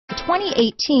The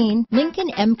 2018 Lincoln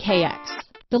MKX.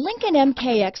 The Lincoln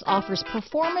MKX offers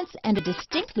performance and a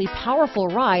distinctly powerful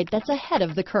ride that's ahead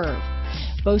of the curve.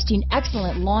 Boasting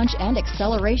excellent launch and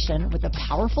acceleration with a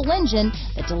powerful engine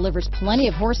that delivers plenty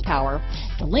of horsepower,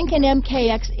 the Lincoln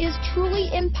MKX is truly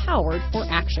empowered for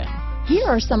action. Here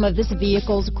are some of this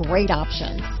vehicle's great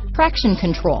options: traction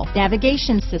control,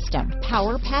 navigation system,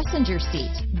 power passenger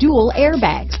seat, dual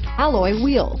airbags, alloy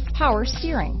wheels, power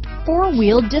steering,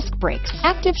 four-wheel disc brakes,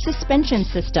 active suspension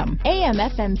system,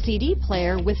 AM/FM CD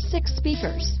player with 6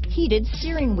 speakers, heated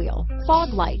steering wheel,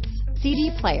 fog lights,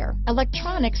 CD player,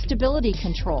 electronic stability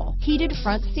control, heated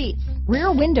front seats,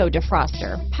 rear window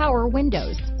defroster, power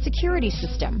windows, security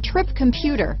system, trip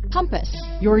computer, compass.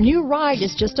 Your new ride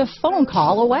is just a phone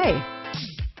call away.